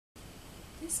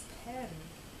this pattern.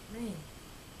 Man,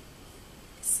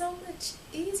 it's so much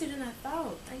easier than I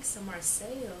thought, thanks to Marcel.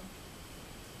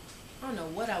 I don't know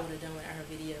what I would have done without her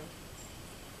video.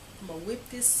 I'm gonna whip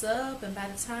this up, and by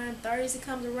the time Thursday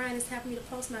comes around, it's time for me to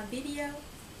post my video.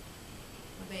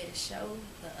 I'm ready to show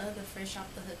the other Fresh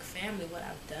Off the Hook family what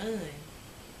I've done.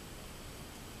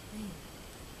 Man.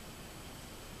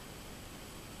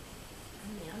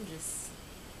 I'm just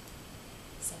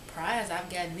surprised I've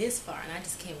gotten this far, and I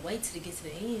just can't wait till to get to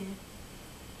the end.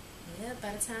 Yeah,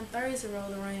 by the time Thursday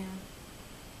roll around,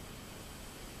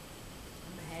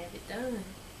 I'm gonna have it done.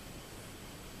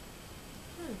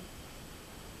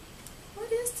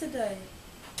 What is today?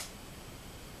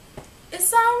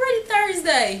 It's already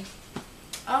Thursday.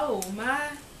 Oh my.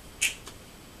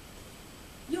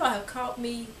 You all have caught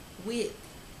me with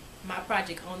my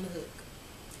project on the hook.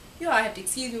 You all have to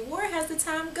excuse me. Where has the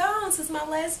time gone since my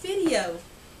last video?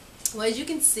 Well, as you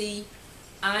can see,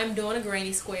 I'm doing a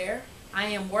granny square. I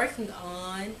am working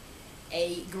on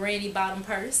a granny bottom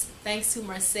purse. Thanks to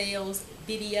Marcel's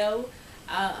video,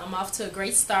 I'm off to a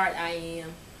great start.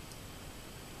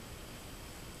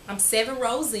 I'm 7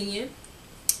 rows in,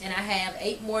 and I have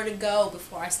 8 more to go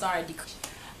before I start decreasing.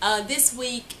 This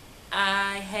week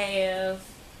I have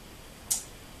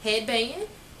headband,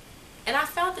 and I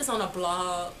found this on a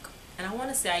blog, and I want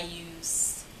to say I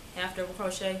use half double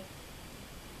crochet,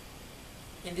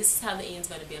 and this is how the end's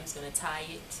going to be. I'm just going to tie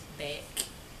it back.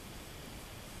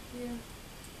 Yeah,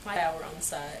 flower on the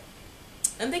side.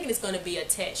 I'm thinking it's going to be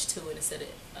attached to it instead of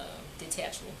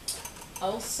detachable.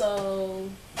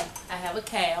 Also, I have a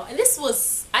cowl, and this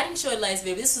was, I didn't show it last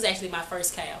video, but this was actually my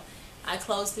first cowl. I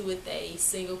closed it with a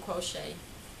single crochet.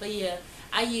 But yeah,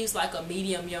 I use like a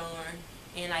medium yarn,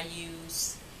 and I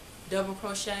use double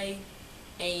crochet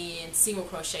and single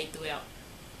crochet throughout.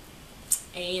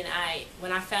 And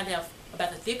when I found out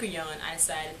about the thicker yarn, I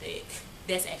decided that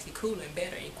that's actually cooler and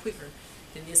better and quicker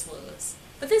than this was.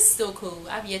 But this is still cool.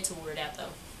 I've yet to wear it out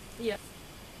though. Yeah.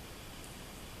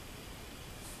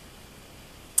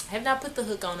 I have not put the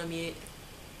hook on them yet,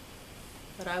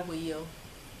 but I will.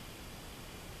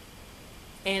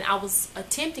 And I was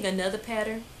attempting another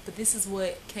pattern, but this is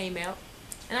what came out.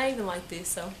 And I even like this,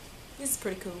 so this is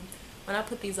pretty cool. When I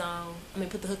put these on,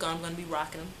 put the hook on, I'm going to be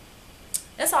rocking them.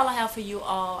 That's all I have for you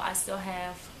all. I still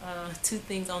have 2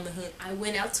 things on the hook. I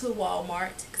went out to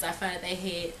Walmart because I found that they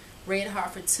had Red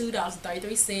Heart for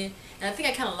 $2.33, and I think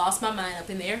I kind of lost my mind up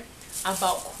in there. I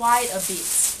bought quite a bit.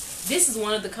 This is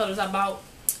one of the colors I bought,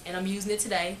 and I'm using it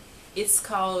today. It's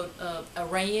called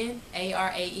Aran,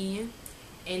 A-R-A-N,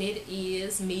 and it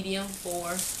is medium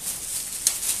 4.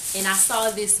 And I saw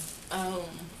this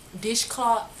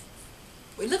dishcloth.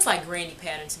 It looks like granny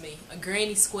pattern to me, a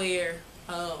granny square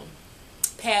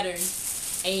pattern,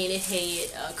 and it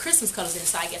had Christmas colors in it.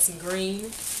 So I got some green,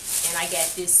 and I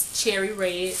got this cherry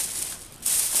red.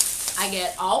 I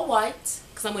got all white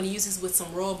because I'm going to use this with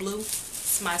some royal blue.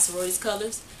 It's my sorority's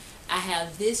colors. I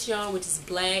have this yarn, which is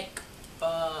black,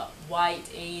 white,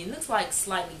 and looks like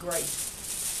slightly gray.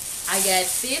 I got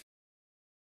this,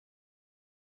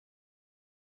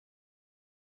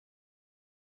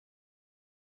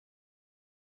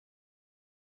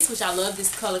 which I love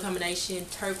this color combination,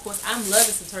 turquoise. I'm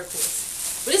loving some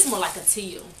turquoise, but it's more like a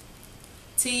teal,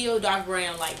 dark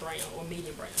brown, light brown, or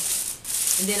medium brown.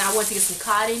 And then I want to get some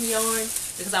cotton yarn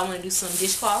because I want to do some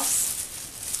dishcloths.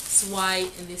 It's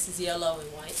white, and this is yellow and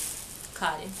white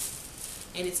cotton,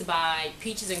 and it's by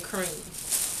Peaches and Cream.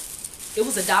 It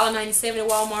was $1.97 at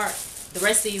Walmart. The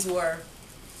rest of these were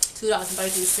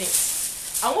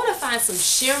 $2.33. I want to find some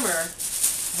shimmer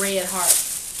Red Heart,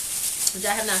 which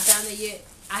I have not found it yet.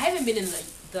 I haven't been in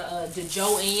the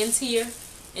Joann's here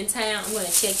in town. I'm going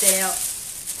to check that out.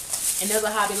 And there's a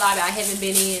Hobby Lobby I haven't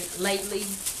been in lately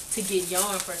to get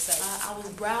yarn per se. I was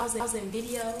browsing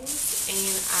videos,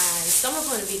 and I stumbled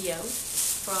upon a video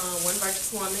from one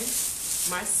virtuous woman,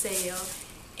 Marcel,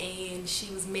 and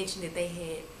she was mentioning that they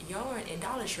had yarn in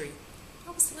Dollar Tree.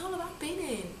 I was thinking, I've been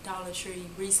in Dollar Tree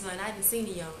recently, and I didn't see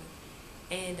the yarn.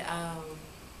 And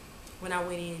when I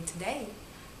went in today,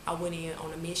 I went in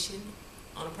on a mission,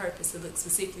 on a purpose to look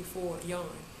specifically for yarn,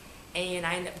 and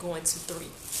I ended up going to 3.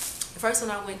 The first one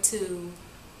I went to,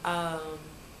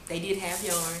 they did have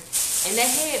yarn, and they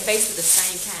had basically the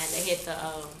same kind. They had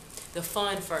the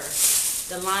Fun Fur,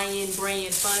 the Lion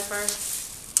brand Fun Fur,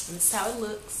 and this is how it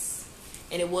looks.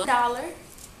 And it was $1.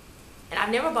 And I've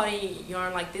never bought any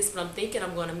yarn like this, but I'm thinking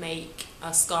I'm going to make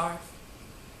a scarf.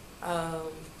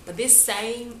 But this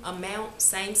same amount,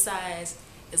 same size,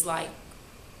 is like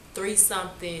 $3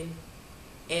 something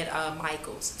at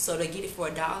Michael's. So to get it for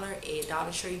 $1 at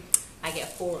Dollar Tree, I got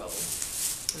 4 of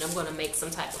them. And I'm going to make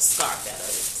some type of scarf out of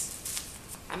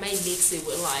it. I may mix it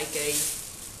with like a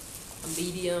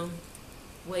medium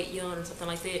weight yarn or something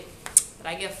like that. But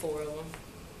I got 4 of them.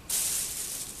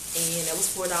 And that was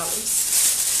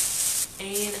 $4.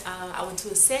 And I went to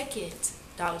a second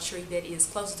Dollar Tree that is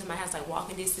closer to my house, like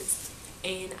walking distance.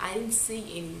 And I didn't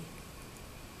see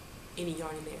any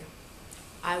yarn in there.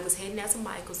 I was heading out to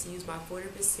Michael's to use my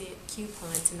 40%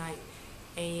 coupon tonight.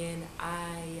 And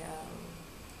I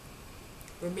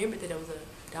remembered that there was a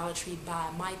Dollar Tree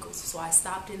by Michael's, so I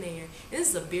stopped in there. And this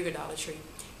is a bigger Dollar Tree,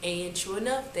 and sure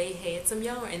enough, they had some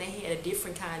yarn, and they had a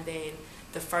different kind than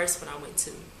the first one I went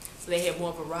to. So they had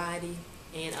more variety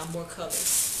and more colors.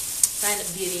 So I ended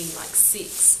up getting like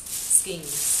 6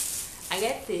 skeins. I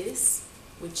got this,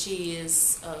 which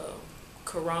is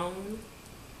Caron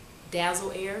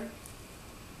Dazzle Air.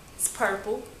 It's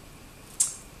purple.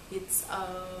 It's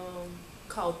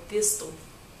called Thistle.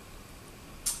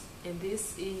 And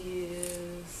this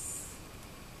is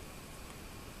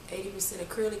 80%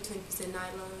 acrylic, 20%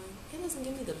 nylon. It doesn't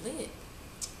give me the length.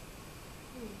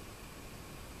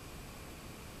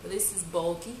 But this is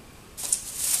bulky.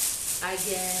 I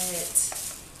got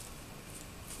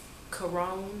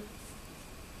Caron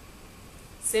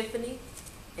Symphony,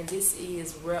 and this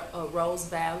is Rose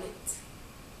Violet,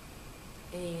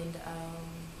 and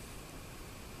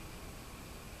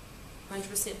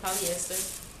 100%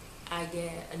 polyester. I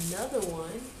got another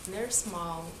one, and they're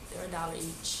small, they're $1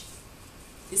 each.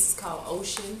 This is called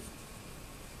Ocean.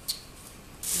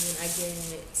 And then I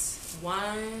get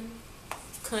Wine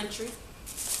Country.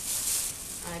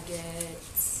 I get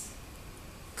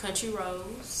Country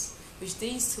Rose, which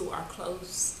these two are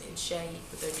close in shade,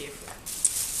 but they're different.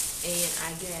 And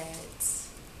I got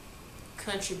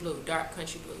Country Blue, dark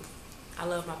Country Blue. I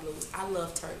love my blues. I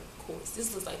love turquoise.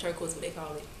 This looks like turquoise, but they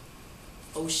call it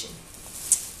Ocean.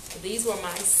 These were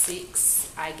my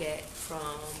 6 I got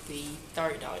from the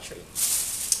third Dollar Tree.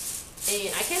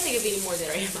 And I can't think of any more that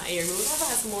are in my area. If I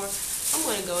find some more, I'm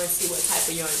going to go and see what type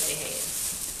of yarn they have.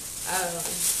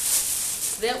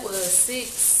 That was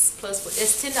 6 plus,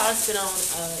 that's $10 spent on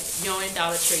yarn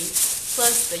Dollar Tree,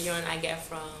 plus the yarn I got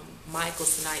from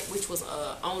Michael's tonight, which was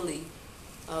only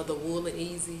the Wool and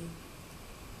Easy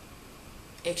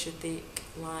extra thick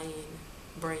lion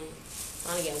brand. So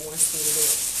I only got 1 skein of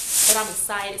that. But I'm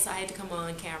excited, so I had to come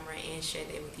on camera and share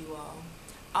that with you all.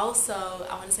 Also,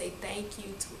 I want to say thank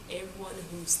you to everyone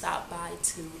who stopped by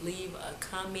to leave a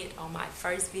comment on my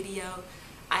first video.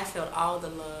 I felt all the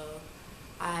love.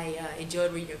 I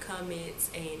enjoyed reading your comments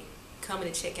and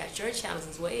coming to check out your channels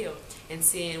as well and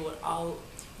seeing what all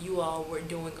you all were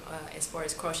doing as far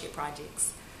as crochet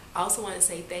projects. I also want to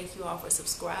say thank you all for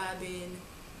subscribing.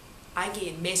 I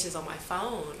get messages on my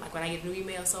phone, like when I get a new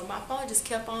email, so my phone just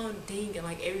kept on dinging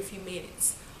like every few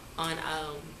minutes on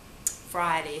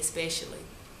Friday especially.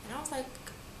 And I was like,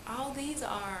 all these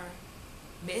are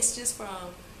messages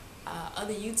from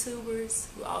other YouTubers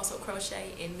who also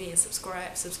crochet and then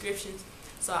subscriptions.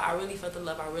 So I really felt the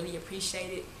love. I really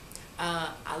appreciate it.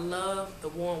 I love the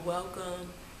warm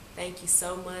welcome. Thank you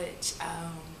so much.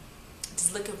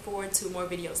 Just looking forward to more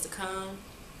videos to come.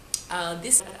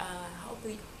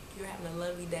 Hopefully you're having a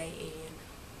lovely day, and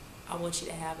I want you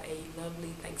to have a lovely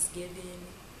Thanksgiving.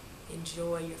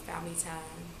 Enjoy your family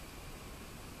time.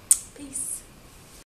 Peace.